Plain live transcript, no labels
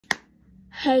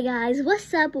Hey guys,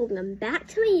 what's up? Welcome back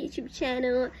to my YouTube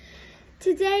channel.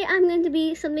 Today I'm going to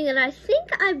be something that I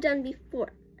think I've done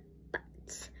before,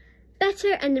 but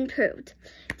better and improved.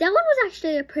 That one was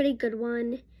actually a pretty good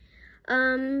one.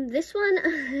 This one,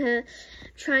 I'm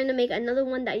trying to make another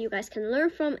one that you guys can learn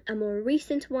from, a more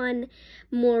recent one,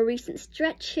 more recent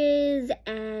stretches,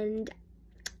 and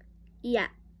yeah,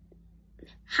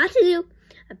 how to do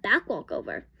a back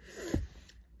walkover.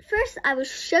 First, I will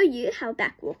show you how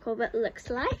back walkover looks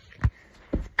like.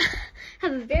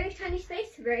 Have a very tiny space,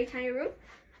 very tiny room.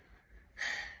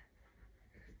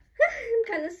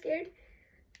 I'm kind of scared.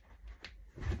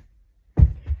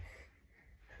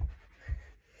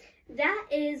 That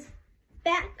is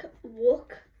back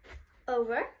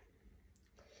walkover.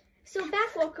 So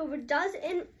back walkover does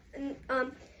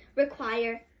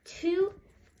require two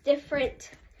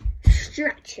different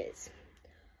stretches.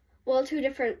 Well, two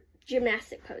different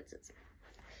gymnastic poses.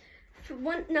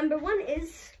 Number one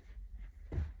is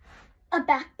a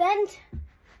back bend.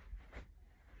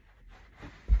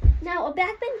 Now, a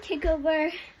back bend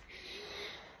kickover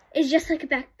is just like a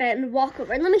back bend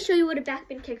walkover. And let me show you what a back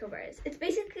bend kickover is. It's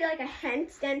basically like a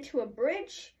handstand to a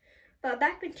bridge, but a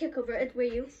back bend kickover is where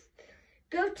you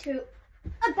go to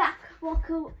a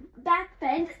back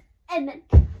bend and then,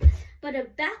 but a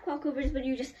back walkover is when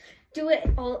you just do it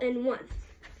all in one.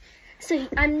 So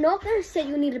I'm not going to say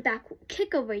you need a back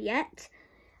kickover yet,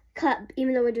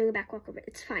 even though we're doing a back walkover,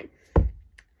 it's fine.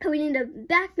 But we need a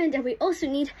back bend, and we also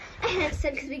need a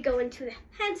handstand because we go into the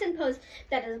handstand pose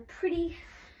that is pretty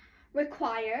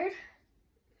required.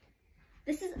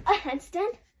 This is a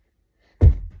handstand,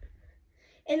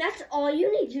 and that's all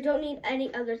you need. You don't need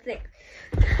any other thing.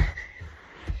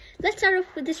 Let's start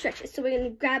off with the stretches. So we're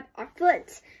going to grab our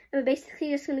foot, and we're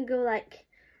basically just going to go like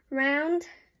round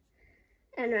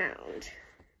and round.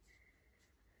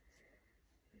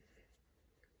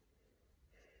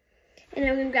 And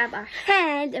then we're going to grab our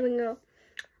hand and we're going to go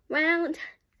round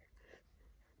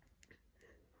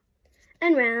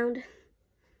and round.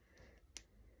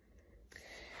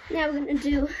 Now we're going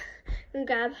to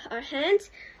grab our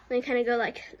hands and kind of go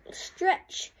like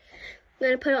stretch. We're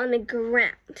going to put it on the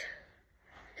ground.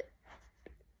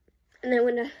 And then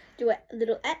we're going to do a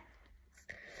little X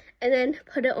and then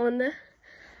put it on the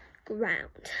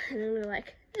ground. And then we're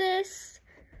like this.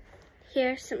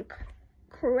 Here's some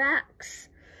cracks.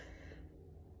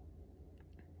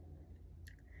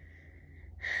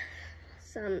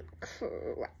 Some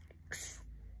cracks.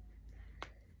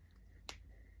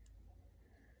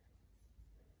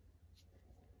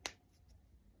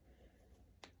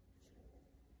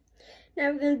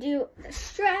 Now we're going to do a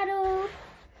straddle.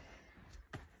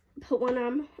 Put one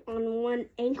arm on one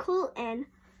ankle and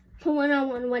put one arm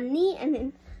on one knee, and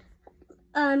then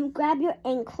grab your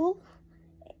ankle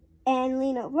and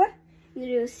lean over. And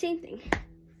do the same thing.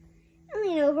 And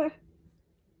lean over.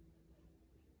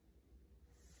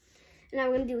 And now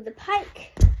we're going to do the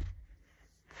pike.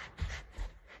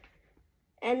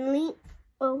 And lean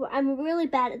over. I'm really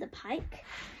bad at the pike.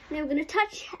 Now we're going to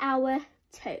touch our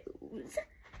toes.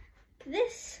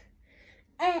 This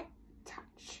and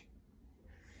touch.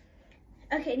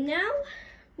 Okay, now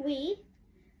we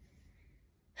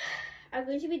are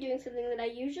going to be doing something that I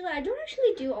don't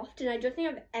actually do often. I don't think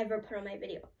I've ever put on my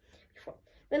video before.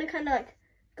 I'm going to kind of like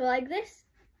go like this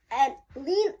and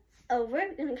lean over.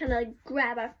 We're going to kind of like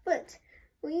grab our foot,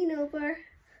 lean over.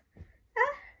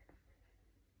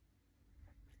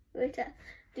 We're going to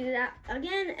do that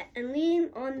again and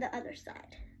lean on the other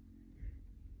side.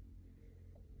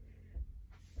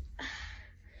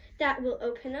 That will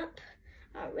open up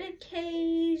our rib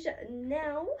cage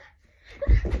now.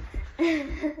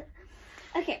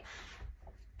 Okay,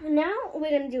 now we're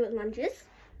going to do lunges.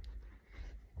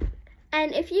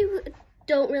 And if you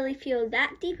don't really feel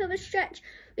that deep of a stretch,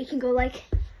 we can go like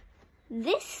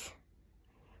this.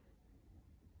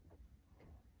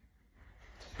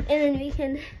 And then we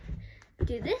can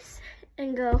do this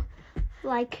and go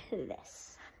like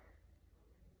this.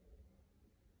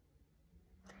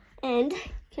 And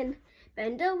can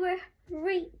bend over,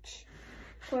 reach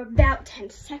for about 10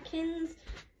 seconds.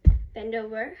 Bend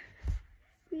over,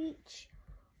 reach.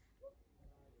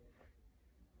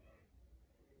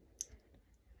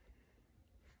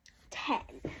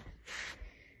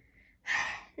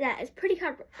 That is pretty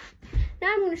hard work.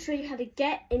 Now I'm going to show you how to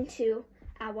get into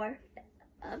our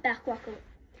back walkover.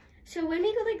 So when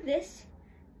we go like this,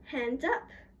 hands up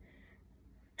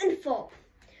and fall.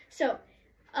 So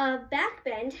back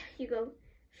bend, you go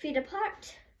feet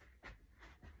apart,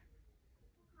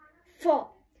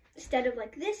 fall. Instead of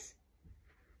like this,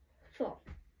 fall.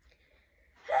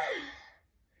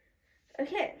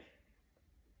 Okay.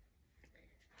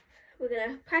 we're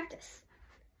gonna practice.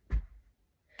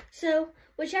 So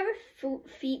whichever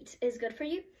feet is good for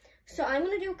you. So I'm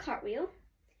gonna do a cartwheel,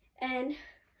 and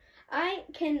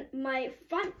my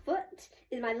front foot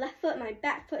is my left foot, my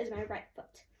back foot is my right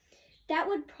foot. That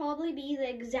would probably be the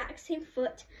exact same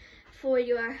foot for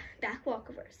your back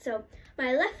walkover. So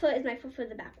my left foot is my foot for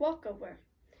the back walkover.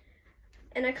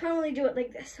 And I can't really do it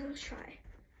like this, so let's try.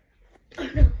 Oh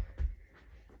no.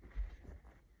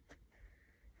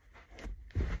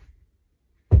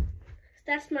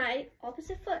 That's my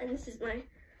opposite foot, and this is my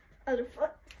other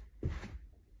foot.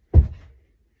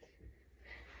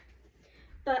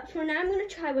 But for now, I'm going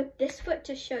to try with this foot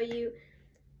to show you,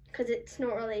 because it's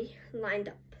not really lined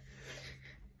up.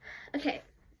 Okay,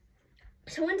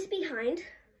 so once behind,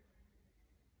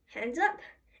 hands up,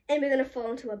 and we're going to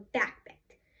fall into a back bend.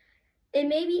 It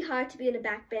may be hard to be in a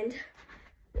back bend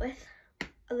with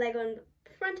a leg on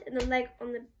the front and a leg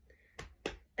on the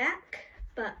back,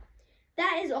 but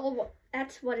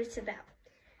that's what it's about.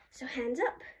 So hands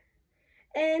up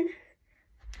and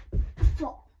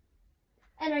fall.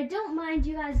 And I don't mind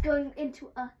you guys going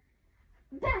into a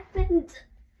back bend.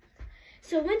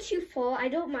 So once you fall, I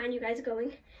don't mind you guys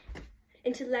going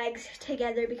into legs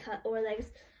together or legs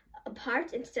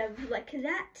apart instead of like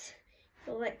that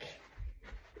or like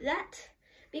that,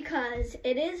 because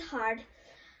it is hard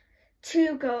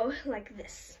to go like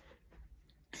this.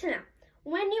 So now,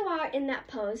 when you are in that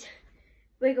pose,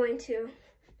 we're going to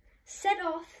set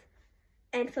off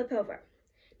and flip over.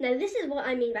 Now this is what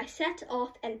I mean by set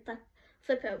off and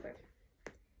flip over.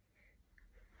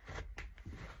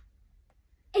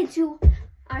 Into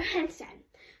our handstand.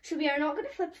 So we are not going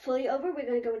to flip fully over, we're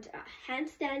going to go into our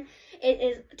handstand. It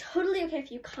is totally okay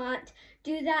if you can't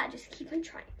do that, just keep on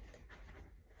trying.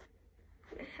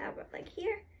 I'm going to have it like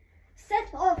here.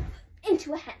 Set off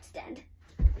into a handstand.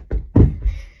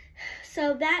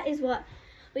 So that is what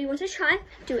we want to try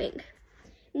doing.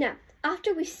 Now,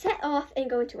 after we set off and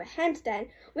go into a handstand,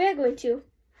 we're going to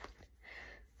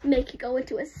make it go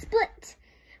into a split.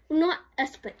 Not a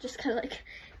split, just kind of like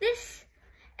this,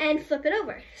 and flip it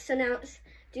over. So now let's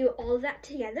do all of that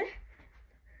together.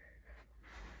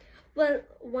 Well,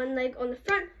 one leg on the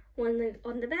front, one leg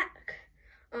on the back.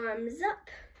 Arms up,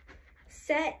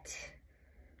 set,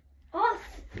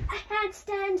 off, a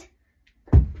handstand,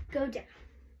 go down.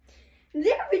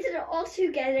 There we did it all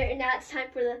together, and now it's time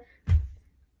for the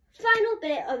final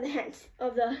bit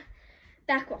of the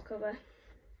back walkover.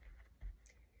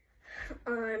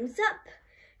 Arms up,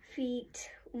 feet,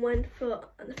 one foot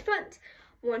on the front,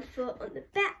 one foot on the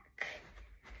back,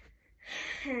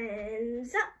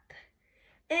 hands up,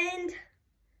 and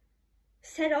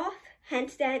set off,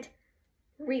 handstand,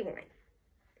 rewind.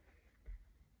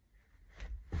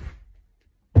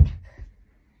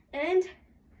 And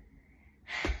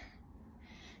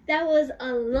that was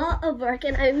a lot of work,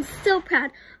 and I'm so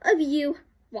proud of you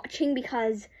watching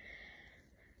because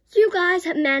you guys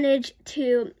have managed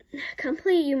to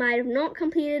complete. You might have not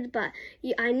completed, but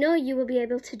I know you will be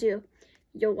able to do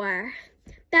your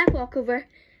back walkover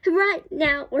right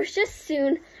now or just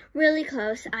soon, really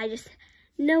close. I just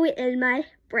know it in my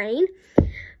brain.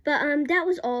 But that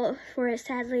was all for it,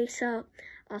 sadly, so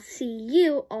I'll see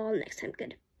you all next time.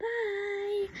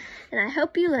 Goodbye, and I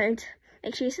hope you learned.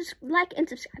 Make sure you like and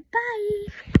subscribe.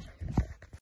 Bye.